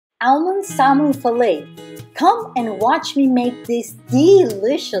Almond Salmon Fillet. Come and watch me make this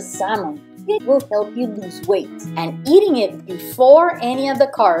delicious salmon. It will help you lose weight. And eating it before any of the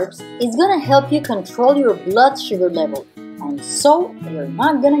carbs is gonna help you control your blood sugar level. And so you're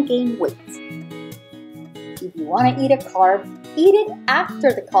not gonna gain weight. If you wanna eat a carb, eat it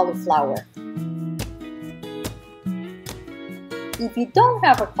after the cauliflower. If you don't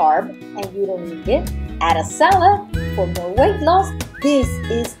have a carb and you don't need it, add a salad for more weight loss. This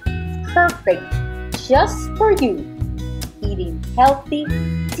is perfect just for you. Eating healthy,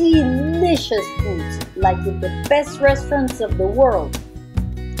 delicious foods like in the best restaurants of the world.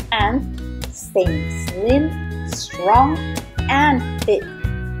 And staying slim, strong, and fit.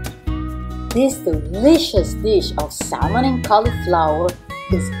 This delicious dish of salmon and cauliflower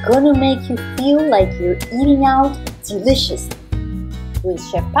is gonna make you feel like you're eating out deliciously. With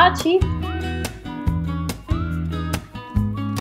Chef Pachi,